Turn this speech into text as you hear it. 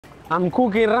I'm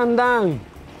cooking rendang.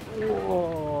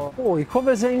 Oh, it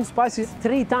covers in spices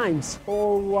 3 times.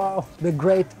 Oh wow, the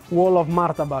great wall of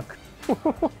Martabak.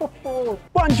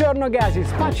 Buongiorno guys,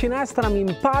 it's Pacinestra. I'm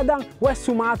in Padang, West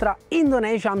Sumatra,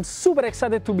 Indonesia. I'm super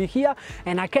excited to be here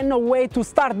and I cannot wait to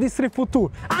start this street food tour.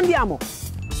 Andiamo!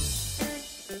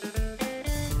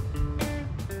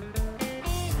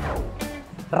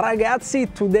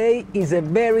 Ragazzi, today is a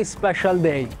very special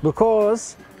day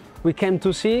because we came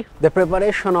to see the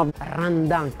preparation of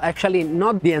rendang. Actually,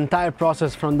 not the entire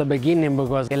process from the beginning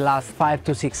because it lasts 5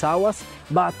 to 6 hours,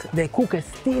 but they cook it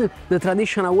still the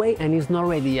traditional way and it's not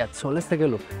ready yet. So let's take a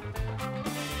look.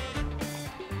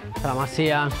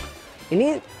 Tramasya.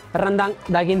 Ini rendang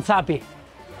daging sapi.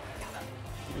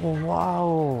 Oh,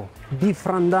 wow, beef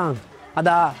rendang.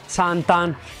 Ada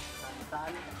santan.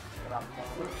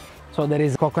 So there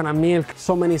is coconut milk,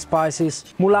 so many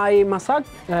spices. Mulai masak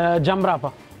jam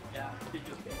berapa?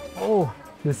 Oh,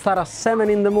 they start at 7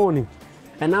 in the morning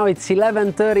and now it's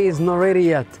 11:30, it's not ready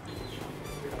yet.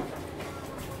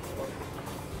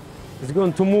 It's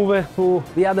going to move it to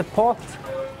the other pot.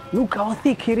 Look how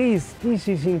thick it is. This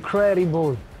is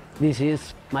incredible. This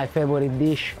is my favorite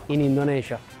dish in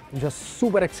Indonesia. I'm just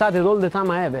super excited all the time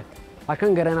I have it. I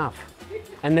can't get enough.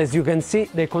 And as you can see,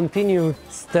 they continue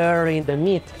stirring the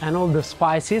meat and all the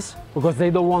spices because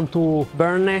they don't want to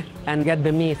burn it and get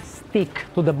the meat stick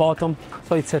to the bottom.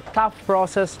 So it's a tough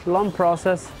process, long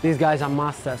process. These guys are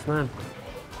masters, man.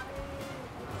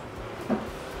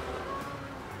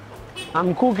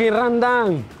 I'm cooking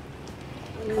rendang.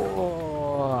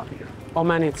 Oh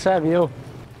man, it's heavy. Oh.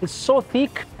 It's so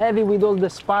thick, heavy with all the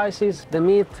spices, the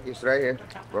meat. It's right here,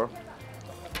 bro.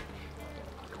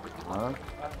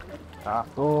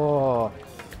 Oh.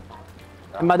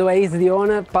 And by the way, is the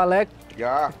owner, Palek?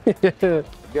 Ya,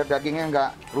 biar dagingnya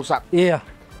nggak rusak. Iya.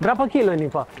 Berapa kilo ini,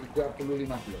 Pak? 35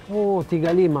 kilo. Oh,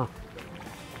 35.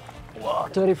 Wow,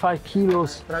 35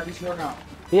 kilos. Tradisional.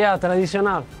 Yeah,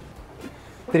 traditional.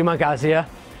 Terima kasih ya.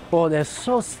 Oh, they're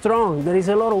so strong. There is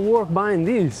a lot of work behind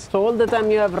this. So all the time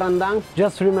you have rendang,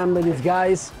 just remember these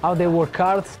guys, how they work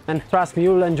hard, and trust me,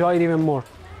 you'll enjoy it even more.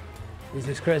 This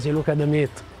is crazy, look at the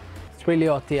meat. It's really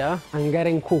hot here and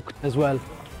getting cooked as well.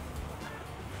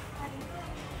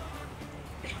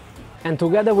 And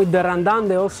together with the rendang,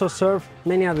 they also serve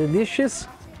many other dishes.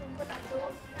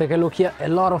 Take a look here, a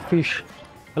lot of fish,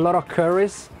 a lot of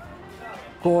curries.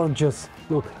 Gorgeous.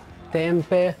 Look,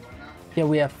 tempe. Here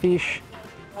we have fish,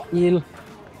 eel,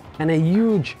 and a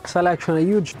huge selection, a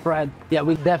huge spread. Yeah,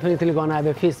 we're definitely gonna have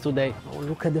a feast today. Oh,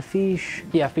 look at the fish.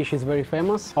 Yeah, fish is very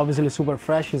famous. Obviously super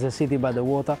fresh, it's a city by the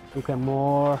water. Look at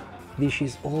more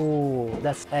dishes. Oh,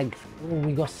 that's egg. Oh,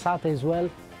 we got satay as well,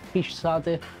 fish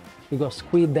satay. We got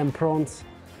squid and prawns.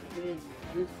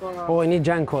 Oh, ini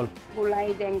jengkol.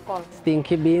 Gulai jengkol.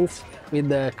 Stinky beans with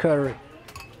the curry.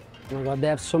 Oh my God, they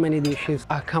have so many dishes.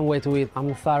 I can't wait to eat.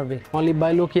 I'm starving. Only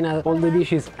by looking at all the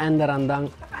dishes and the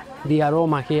rendang, the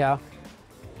aroma here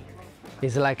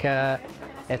is like a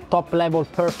top level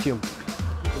perfume.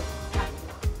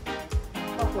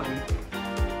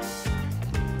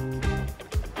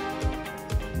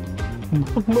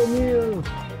 Mamma mia!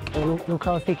 Oh, look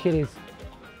how thick it is.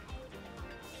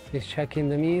 He's checking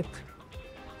the meat.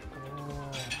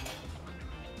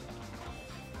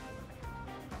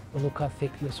 Oh, look how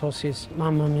thick the sauce is.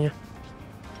 Mamma mia.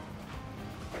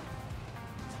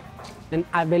 And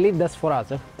I believe that's for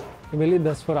us. I believe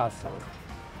that's for us.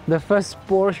 The first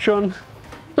portion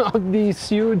of this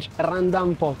huge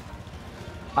rendang pot.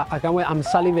 I can't wait. I'm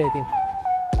salivating.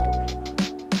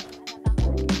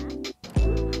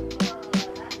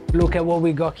 Look at what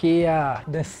we got here.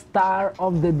 The star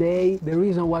of the day. The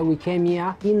reason why we came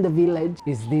here in the village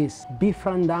is this. Beef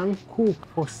rendang cooked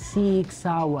for 6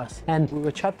 hours. And we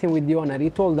were chatting with the owner. He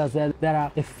told us that there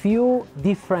are a few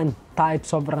different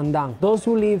types of rendang. Those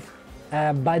who live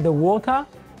by the water,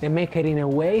 they make it in a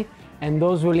way. And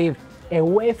those who live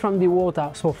away from the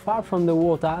water, so far from the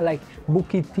water, like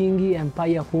Bukit Tinggi and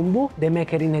Payakumbuh, they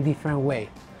make it in a different way.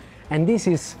 And this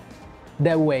is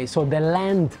the way, so the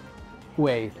land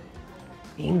way.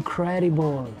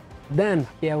 Incredible. Then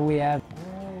here we have,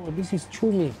 oh, this is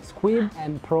chumi, squid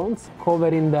and prawns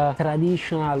covered in the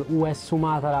traditional West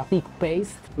Sumatra thick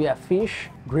paste. We have fish,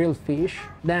 grilled fish.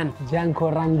 Then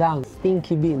jengkol rendang,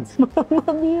 stinky beans.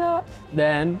 Mamma mia.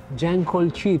 Then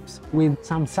jengkol chips with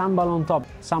some sambal on top,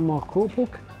 some more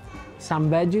kerupuk,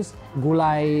 some veggies,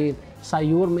 gulai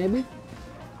sayur maybe,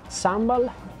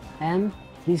 sambal, and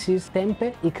this is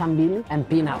tempe, ikan bilis, and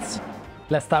peanuts.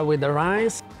 Let's start with the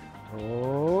rice.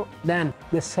 Oh, then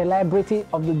the celebrity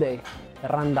of the day,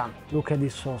 Rendang. Look at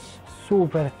this sauce.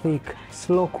 Super thick,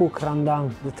 slow cook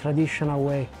rendang, the traditional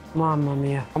way. Mamma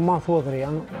mia, I'm mouth watery.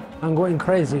 I'm going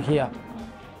crazy here.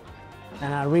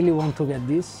 And I really want to get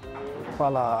this.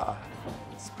 Voila.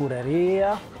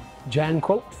 Spureria,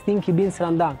 Janko, stinky beans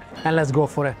rendang. And let's go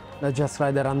for it. Let's just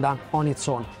try the rendang on its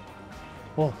own.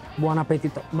 Oh, buon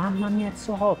appetito. Mamma mia, it's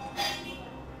so hot.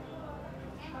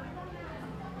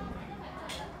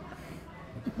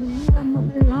 Mamma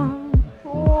mia.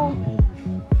 Oh.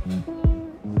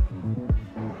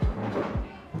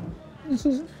 This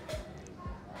is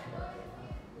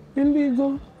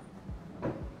illegal.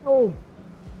 Oh.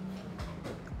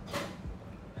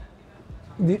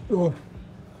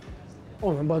 Oh,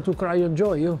 I'm about to cry your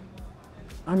joy, yo.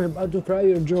 I'm about to cry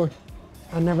your joy.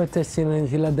 I never tasted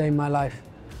anything like that in my life.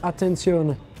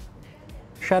 Attenzione.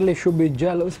 Charlie should be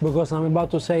jealous because I'm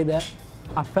about to say that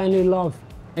I fell in love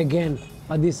again,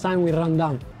 but this time with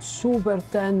rendang. Super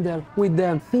tender with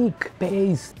the thick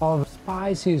paste of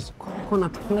spices,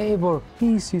 coconut flavor.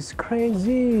 This is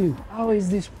crazy. How is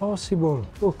this possible?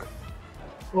 Look.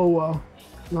 Oh wow.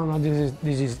 No,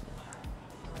 this is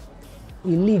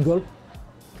illegal.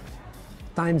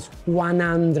 Times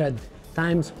 100.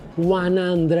 Times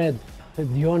 100.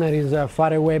 The owner is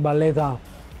far away, but later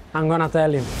I'm gonna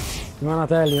tell him.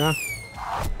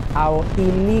 How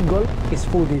illegal his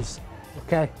food is.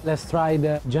 Okay, let's try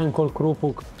the Janko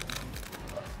krupuk.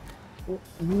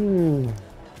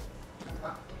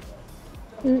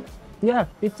 Yeah,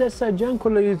 it tastes like Janko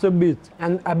a little bit.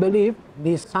 And I believe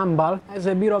this sambal has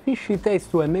a bit of fishy taste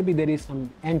to it. Maybe there is some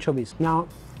anchovies. Now,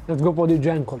 let's go for the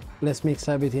Janko. Let's mix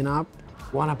everything up.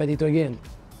 Buon appetito again.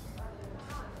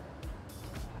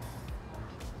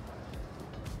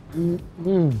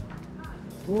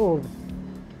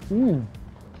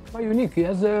 Quite unique. It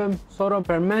has a sort of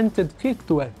fermented kick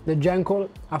to it. The Janko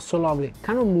are so lovely.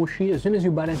 Kind of mushy. As soon as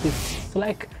you bite it, it's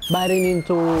like biting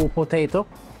into potato.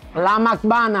 La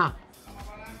macbana.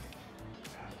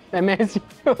 Amazing.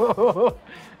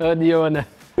 Oddio.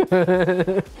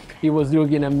 He was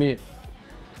looking at me.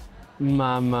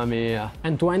 Mamma mia.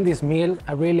 And to end this meal,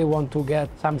 I really want to get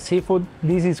some seafood.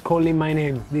 This is calling my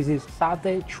name. This is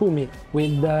satay chumi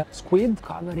with the squid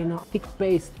covered in a thick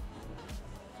paste.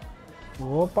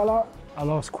 Opala. I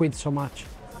love squid so much.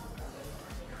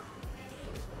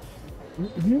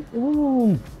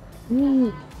 Oh.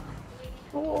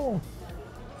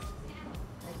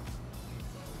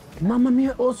 Mamma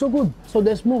mia, oh so good. So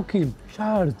the smoky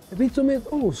shard, a bit of meat,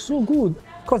 oh so good.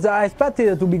 Because I expected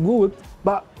it to be good,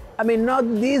 but I mean not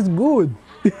this good.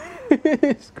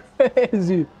 It's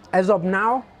crazy. As of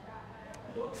now,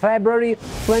 February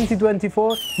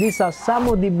 2024, these are some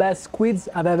of the best squids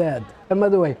I've ever had. And by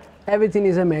the way, everything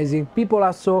is amazing. People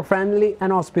are so friendly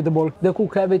and hospitable. They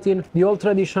cook everything the old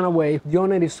traditional way. The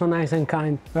owner is so nice and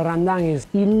kind. The rendang is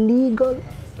illegal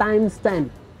times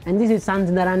 10. And this is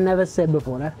something that I never said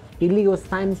before. Illegal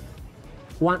times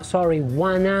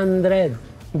 100.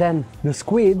 Then the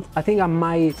squid, I think are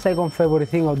my second favorite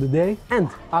thing of the day. And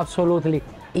absolutely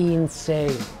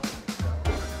insane.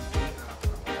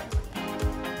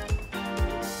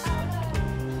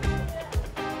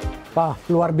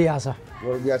 Luar biasa.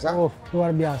 Luar biasa? Oh,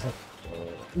 luar biasa.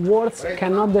 Words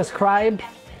cannot describe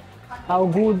how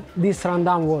good this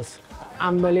rendang was.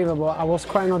 Unbelievable. I was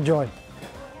crying of joy.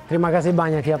 Terima kasih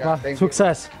banyak ya, Pak.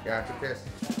 Sukses. Ya, sukses.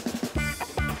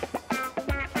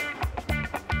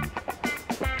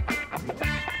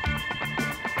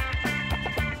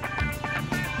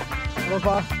 Hello,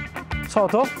 Pak.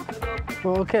 Soto?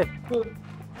 Okay.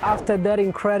 After that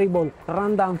incredible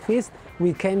rendang feast,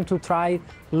 we came to try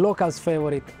locals'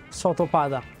 favorite, Soto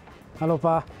Padang. Halo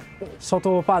Pak,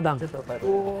 Soto Padang.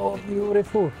 Oh,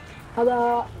 beautiful.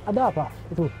 Ada apa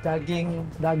itu? Daging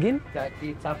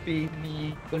sapi,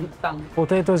 mie, kentang.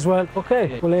 Potato as well.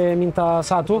 Okay. Boleh minta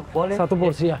satu? Boleh. Satu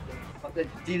porsi ya. Pakai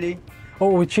chili.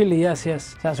 Oh, with chili, yes.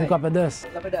 Saya suka pedas.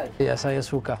 Suka pedas? Iya, saya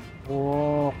suka.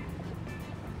 Oh.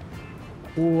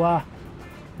 Wah.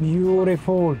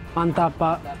 Beautiful. Mantap,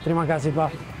 Pak. Terima kasih,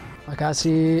 Pak. Terima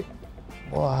kasih.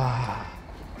 Wah.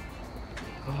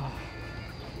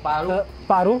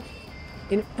 Paru?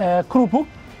 Ini kerupuk?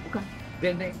 Bukan.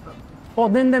 Dendeng. Oh,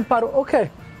 Dendeng Paru. Okay.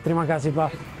 Terima kasih,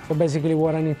 Pak. So basically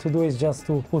what I need to do is just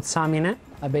to put some in it.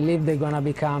 I believe they're gonna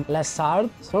become less hard.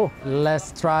 So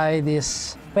let's try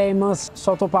this famous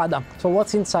Soto Padang. So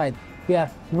what's inside? We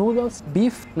have noodles,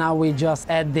 beef. Now we just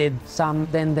added some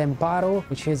Dendeng Paru,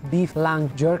 which is beef lung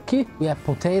jerky. We have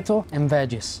potato and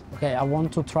veggies. Okay, I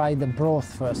want to try the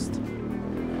broth first.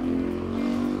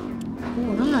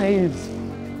 Oh, nice.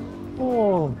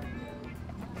 Oh,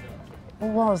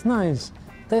 wow, it's nice.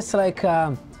 Tastes like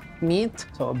meat,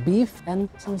 so beef, and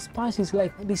some spices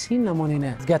like maybe cinnamon in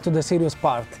it. Let's get to the serious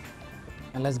part,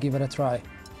 and let's give it a try.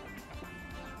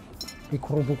 The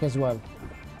krupuk as well.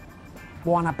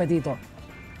 Buon appetito.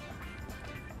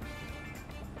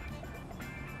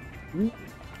 Good.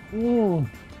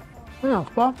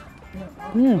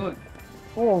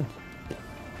 Oh,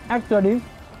 actually,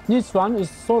 this one is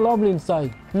so lovely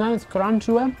inside. Nice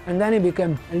crunchy one, and then it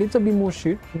became a little bit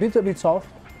mushy, a little bit soft.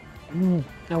 And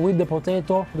with the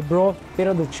potato, the broth,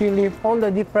 the chili, all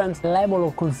the different level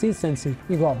of consistency.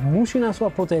 You got mushiness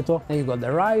of potato, then you got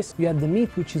the rice, you have the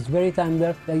meat, which is very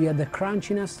tender, then you have the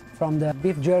crunchiness from the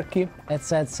beef jerky.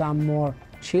 Let's add some more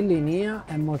chili in here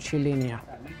and more chili in here.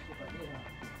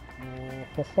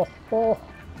 Oh.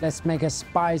 Let's make it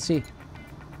spicy.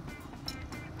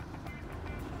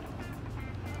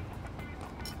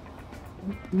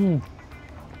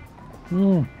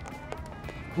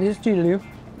 This chili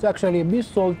is actually a bit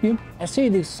salty,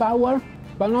 acidic, sour,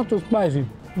 but not too spicy.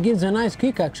 It gives a nice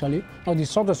kick actually. Oh,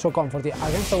 this sauce is so comforting. I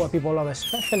can tell what people love,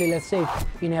 especially let's say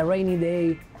in a rainy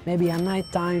day, maybe at night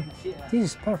time. This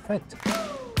is perfect.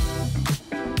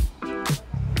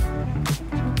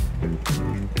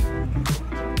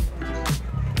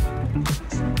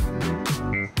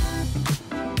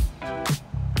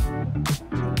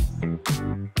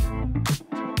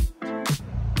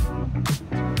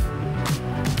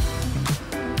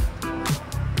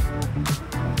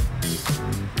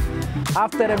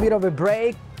 After a bit of a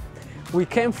break, we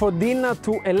came for dinner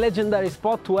to a legendary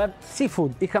spot to have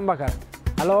seafood, ikan bakar.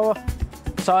 Hello,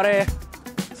 sorry,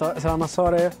 selamat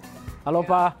sore. Hello,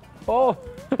 pa. Oh,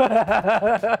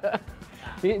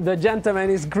 the gentleman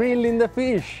is grilling the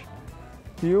fish.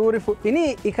 Beautiful.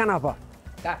 Ini ikan apa?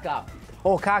 Kakap.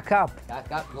 Oh, kakap.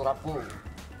 Kakap gurapu.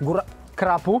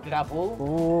 Kerapu? Gurapu.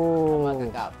 Oh, Sama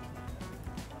kakap.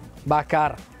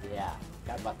 bakar. Yeah,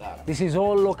 ikan bakar. This is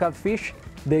all local fish.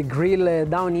 They grill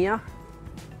down here,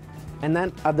 and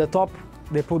then at the top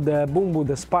they put the bumbu,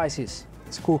 the spices.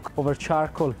 It's cooked over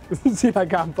charcoal. Sila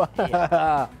campa.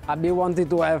 Yeah. I've been wanting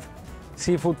to have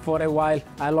seafood for a while.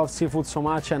 I love seafood so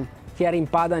much, and here in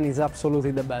Padang is absolutely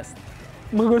the best.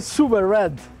 Mango super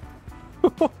red.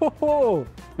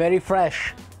 Very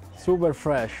fresh, super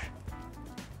fresh.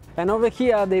 And over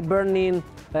here they burn in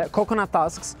coconut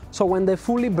husks. So when they're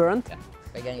fully burnt,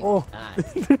 Pegang oh,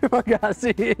 Nice. terima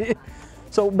kasih.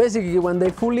 So basically, when they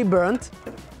fully burnt,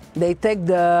 they take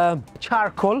the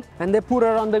charcoal and they put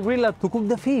it on the griller to cook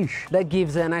the fish. That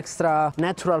gives an extra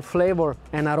natural flavor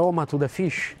and aroma to the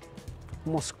fish.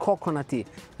 Almost coconutty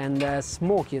and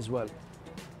smoky as well.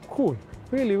 Cool,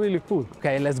 really, really cool.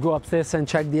 Okay, let's go upstairs and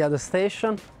check the other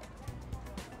station.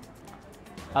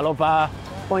 Halo pa.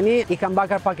 Oh, ini ikan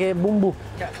bakar pakai bumbu.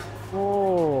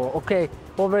 Oh, okay.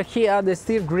 Over here, they're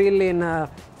still grilling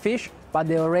fish, but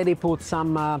they already put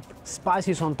some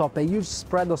spices on top, a huge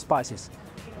spread of spices.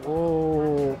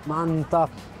 Oh, mantap.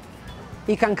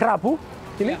 Ikan kerapu,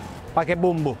 ini pakai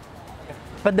bumbu.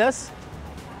 Pedas?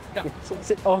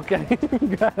 Okay.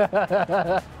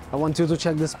 I want you to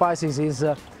check the spices. He's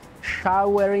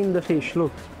showering the fish,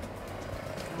 look.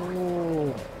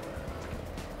 Oh.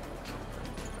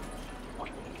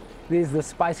 This is the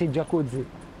spicy jacuzzi.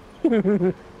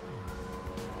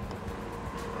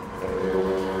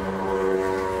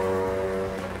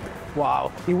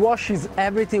 Wow, he washes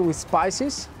everything with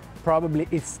spices. Probably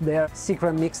it's their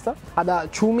secret mixture. Ada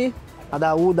cumi,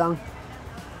 ada udang.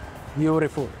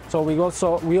 Beautiful. So we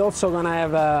also gonna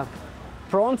have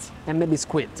prawns and maybe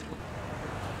squid.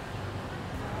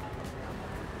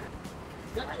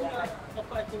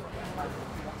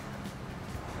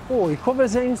 Oh, he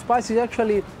covers it in spices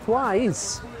actually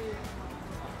twice.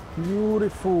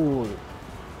 Beautiful.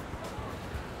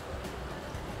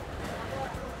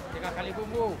 3 kali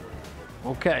bumbu.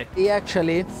 Okay. He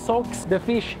actually soaks the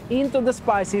fish into the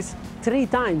spices 3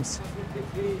 times.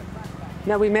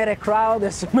 Now we made a crowd,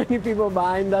 there's so many people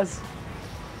behind us.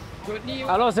 Good news.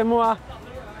 Halo semua.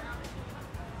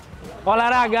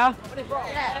 Olahraga?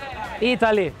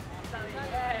 Italy.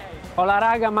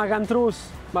 Olahraga makan terus.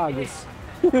 Bagus.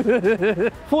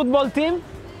 Football team?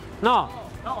 No.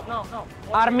 No.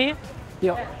 Army?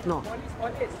 Yo, no.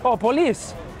 Oh,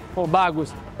 police? Oh,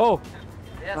 bagus. Oh.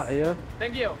 Yes. Ayo.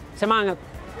 Thank you. Semangat.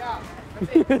 Yeah.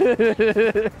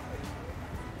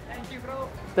 Thank you, bro.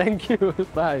 Thank you.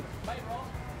 Bye. Bye,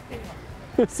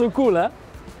 bro. So cool, eh?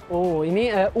 Oh, ini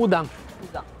udang.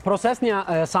 Udang. Prosesnya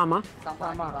sama.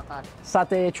 Sama bakar.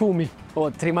 Sate cumi.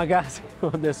 Oh, terima kasih. Oh,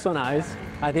 that's so nice.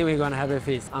 I think we're gonna have a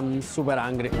feast. I'm super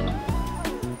hungry.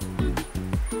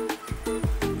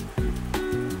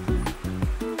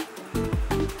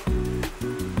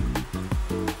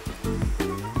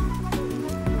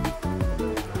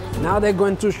 Now they're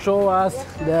going to show us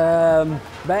the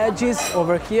veggies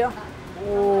over here.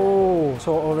 Oh,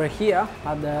 so over here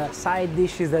are the side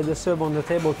dishes that they serve on the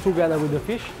table together with the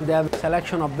fish. They have a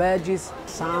selection of veggies,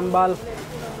 sambal,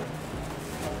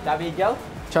 Cabai hijau?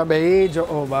 cabai hijau.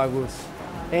 Oh, bagus.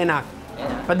 Enak.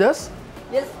 Pedas?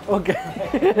 Yes. Okay.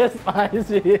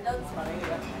 Spicy.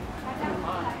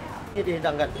 Ini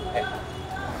dihidangkan.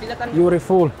 Silakan.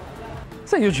 Beautiful.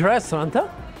 It's a huge restaurant, huh?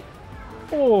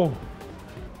 Oh.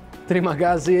 Terima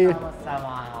kasih.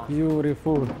 Sama-sama.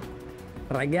 Beautiful.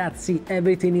 Ragazzi,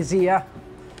 everything is here.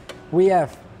 We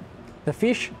have the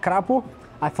fish, crapu.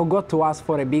 I forgot to ask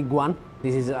for a big one.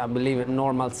 This is, I believe, a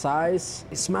normal size.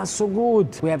 It smells so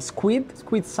good. We have squid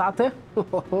satay.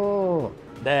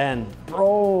 Then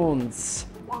prawns.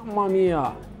 Mamma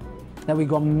mia. Then we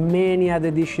got many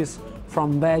other dishes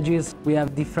from veggies. We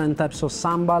have different types of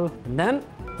sambal. And then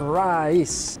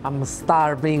rice. I'm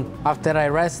starving after I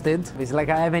rested. It's like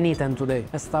I haven't eaten today.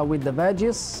 Let's start with the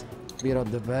veggies. Bit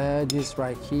of the veggies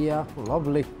right here.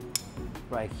 Lovely.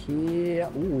 Right here.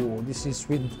 Ooh, this is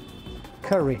with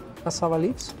curry. Cassava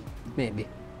leaves? Maybe.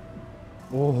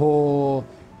 Oh,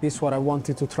 this is what I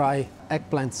wanted to try.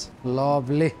 Eggplants.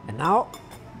 Lovely. And now,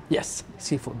 yes,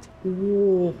 seafood.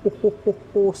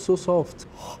 Oh, so soft.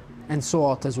 And so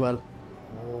hot as well.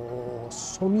 Oh,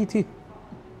 so meaty.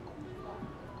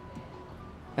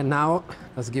 And now,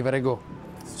 let's give it a go.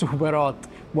 Super hot.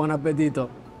 Buon appetito.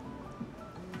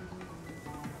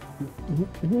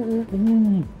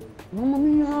 Mamma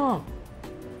mia!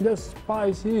 The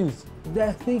spices,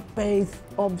 the thick paste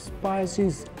of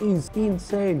spices is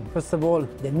insane. First of all,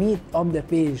 the meat of the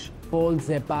fish falls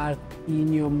apart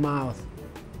in your mouth.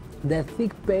 The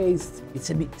thick paste, it's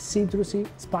a bit citrusy,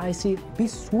 spicy, a bit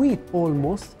sweet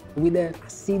almost, with an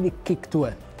acidic kick to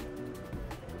it.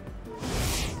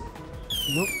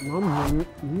 Mamma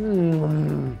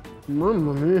mia.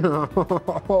 Mamma mia.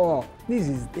 This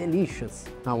is delicious.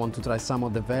 I want to try some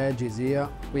of the veggies here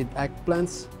with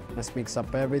eggplants. Let's mix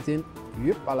up everything.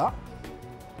 Yep,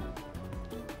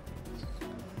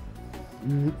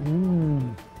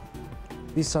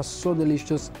 These are so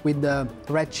delicious with the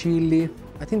red chili.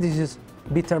 I think this is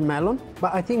bitter melon,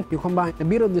 but I think you combine a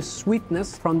bit of the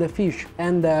sweetness from the fish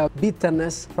and the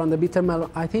bitterness from the bitter melon.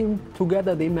 I think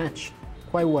together they match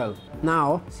quite well.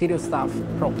 Now, serious stuff,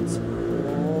 prawns.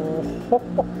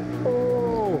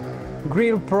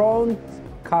 Grilled prawn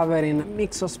covered in a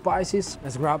mix of spices.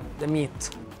 Let's grab the meat.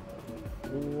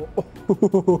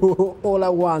 All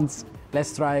at once.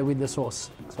 Let's try with the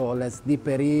sauce. So let's dip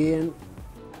it in.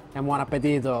 And buon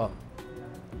appetito.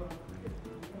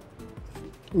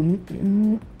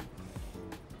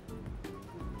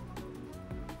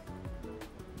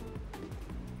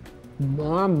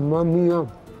 Mamma mia.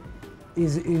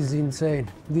 This is insane.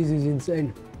 This is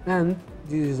insane. And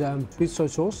this is sweet soy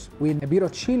sauce with a bit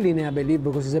of chili in it, I believe,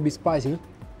 because it's a bit spicy.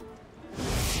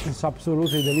 It's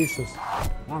absolutely delicious.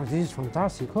 Wow, this is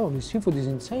fantastic. Oh, the seafood is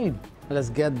insane. Let's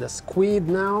get the squid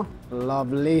now.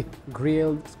 Lovely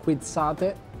grilled squid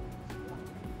satay.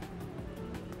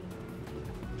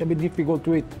 It's a bit difficult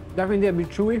to eat. Definitely a bit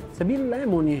chewy. It's a bit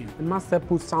lemony. I must have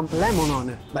put some lemon on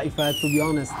it. But if I had to be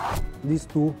honest, these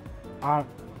two are,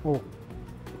 oh,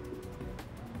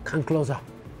 come closer.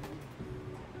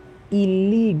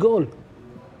 Illegal.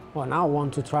 Oh, now I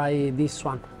want to try this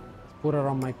one. Put it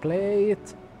on my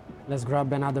plate. Let's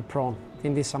grab another prawn. I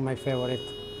think these are my favorite.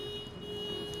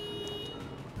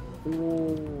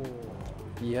 Oh,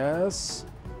 yes.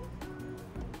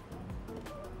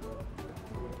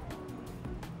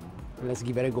 Let's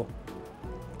give it a go.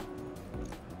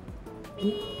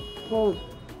 Oh,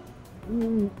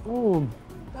 oh,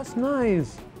 that's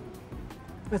nice.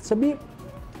 It's a bit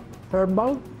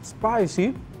herbal,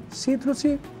 spicy,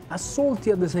 citrusy, and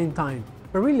salty at the same time.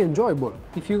 But really enjoyable.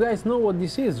 If you guys know what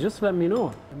this is, just let me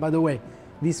know. By the way,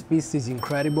 this feast is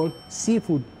incredible.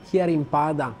 Seafood here in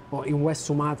Padang or in West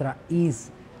Sumatra is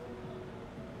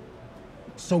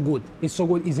so good. It's so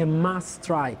good. It's a must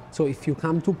try. So if you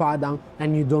come to Padang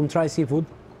and you don't try seafood,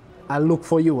 I'll look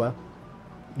for you.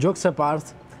 Jokes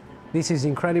apart, this is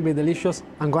incredibly delicious.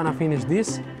 I'm gonna finish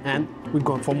this and we're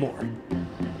going for more.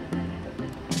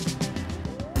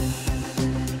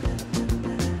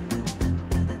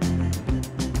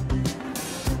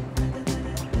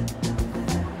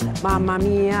 Mamma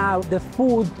mia, the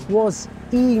food was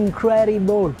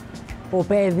incredible. Hope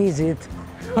I visit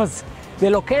because the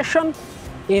location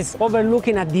is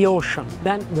overlooking at the ocean.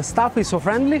 Then the staff is so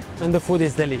friendly and the food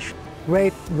is delicious.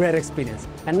 Great, great experience.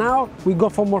 And now we go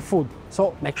for more food.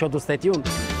 So make sure to stay tuned.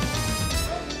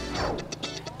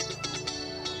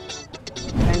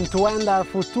 And to end our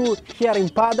food tour here in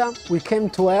Padang, we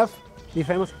came to have the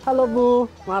famous. Halo Bu,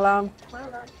 malam.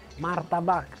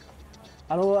 Martabak.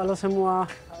 Halo semua.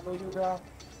 Halo juga.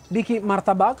 Diki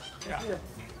martabak? Ya.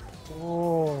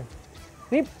 Oh.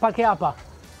 Ini pakai apa?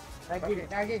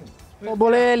 Daging. Oh,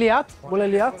 boleh lihat? Boleh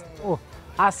lihat? Oh,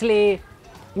 asli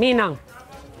Minang.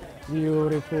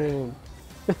 Beautiful.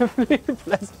 Flip,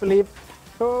 let's flip.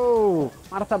 Oh,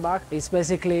 martabak is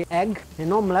basically egg,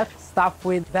 an omelette stuffed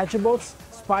with vegetables,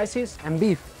 spices, and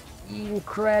beef.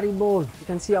 Incredible. You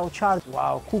can see how charred.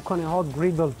 Wow, cook on a hot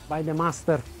griddle by the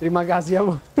master. Terima kasih,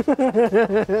 Abu.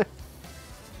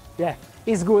 Yeah,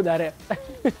 he's good at it.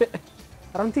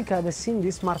 I don't think I've seen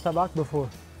this martabak before.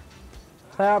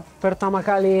 Saya pertama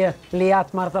kali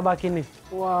lihat martabak ini.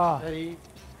 Wow.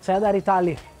 Saya dari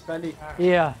Itali.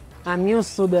 Yeah. I'm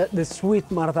used to the sweet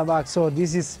martabak, so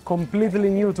this is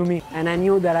completely new to me. And I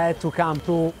knew that I had to come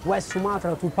to West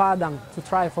Sumatra, to Padang, to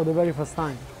try for the very first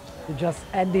time. You just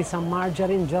add this some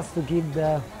margarine just to give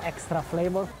the extra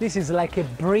flavor. This is like a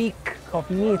brick of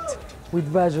meat with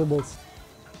vegetables.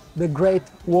 The great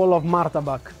wall of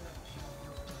martabak.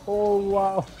 Oh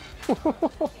wow.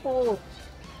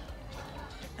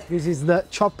 This is the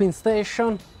chopping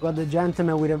station. Got the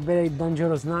gentleman with a very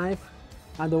dangerous knife.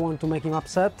 I don't want to make him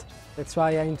upset. That's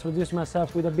why I introduce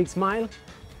myself with a big smile.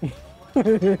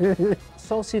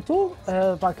 Sauce tu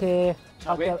pakai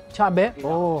cabe.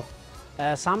 Oh.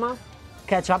 Sama,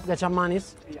 ketchup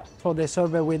manis. Yeah. So they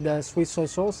serve it with the sweet soy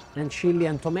sauce and chili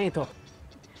and tomato.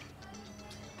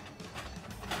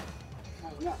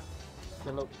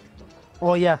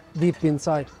 Oh yeah, deep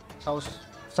inside.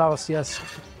 Sauce, yes.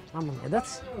 Mamma mia,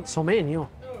 that's so many. Oh.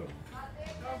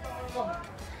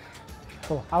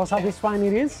 So how satisfying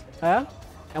it is, eh?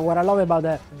 And what I love about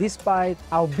that, despite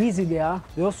how busy they are,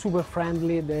 they're super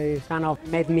friendly. They kind of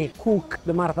made me cook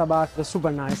the martabak. They're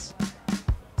super nice.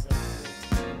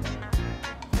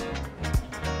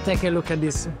 Take a look at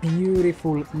this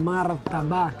beautiful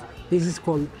martabak. This is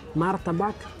called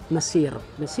Martabak Mesir.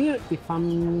 Mesir, if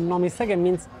I'm not mistaken,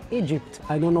 means Egypt.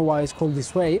 I don't know why it's called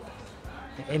this way.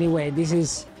 Anyway, this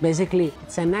is basically,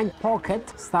 it's an egg pocket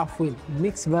stuffed with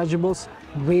mixed vegetables,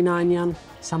 green onion,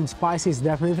 some spices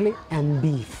definitely, and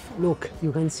beef. Look,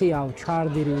 you can see how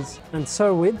charred it is. And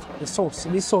served with the sauce.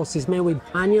 This sauce is made with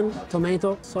onion,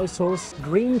 tomato, soy sauce,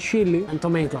 green chili, and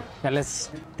tomato. Okay, let's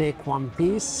take one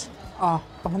piece. Oh,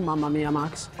 mamma mia,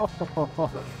 Max.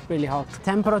 Really hot.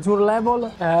 Temperature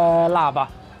level, lava,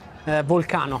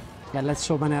 volcano. Yeah, let's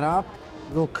open it up.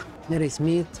 Look, there is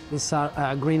meat, these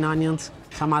are green onions,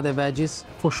 some other veggies,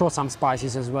 for sure some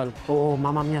spices as well. Oh,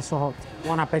 mamma mia, so hot.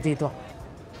 Buon appetito.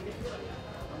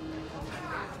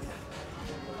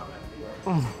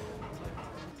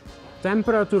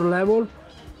 Temperature level,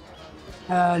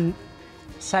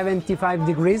 75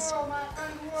 degrees.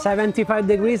 75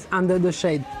 degrees under the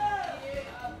shade.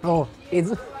 Oh,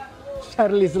 it's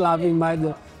Charlie's laughing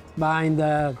behind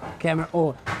the camera.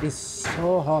 Oh, it's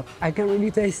so hot. I can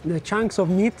really taste the chunks of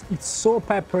meat. It's so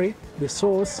peppery. The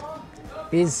sauce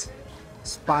is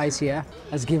spicy. Yeah?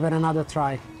 Let's give it another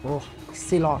try. Oh,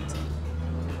 still hot.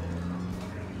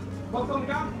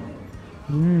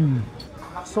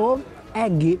 So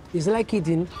eggy. It's like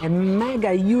eating a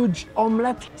mega huge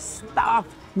omelette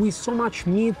stuffed with so much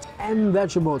meat and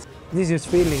vegetables. This is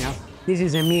filling up. This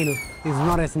is a meal, it's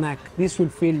not a snack. This will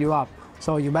fill you up.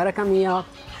 So you better come here,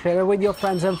 share it with your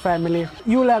friends and family.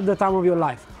 You'll have the time of your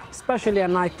life, especially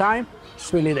at night time.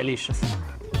 It's really delicious.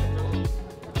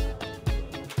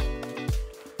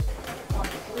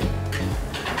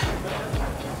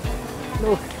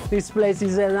 Look, this place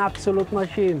is an absolute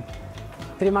machine.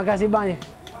 Terima kasih banyak.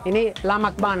 Ini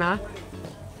lamak bana.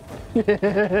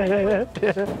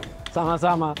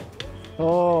 Sama-sama.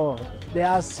 Oh, they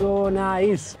are so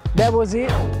nice. That was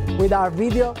it with our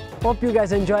video. Hope you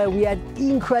guys enjoy. We had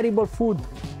incredible food,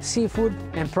 seafood,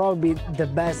 and probably the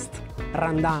best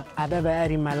rendang I've ever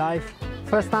had in my life.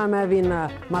 First time having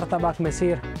Martabak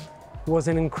Mesir. It was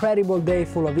an incredible day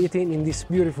full of eating in this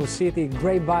beautiful city.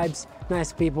 Great vibes,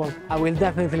 nice people. I will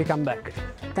definitely come back.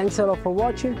 Thanks a lot for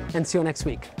watching and see you next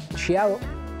week.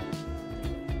 Ciao!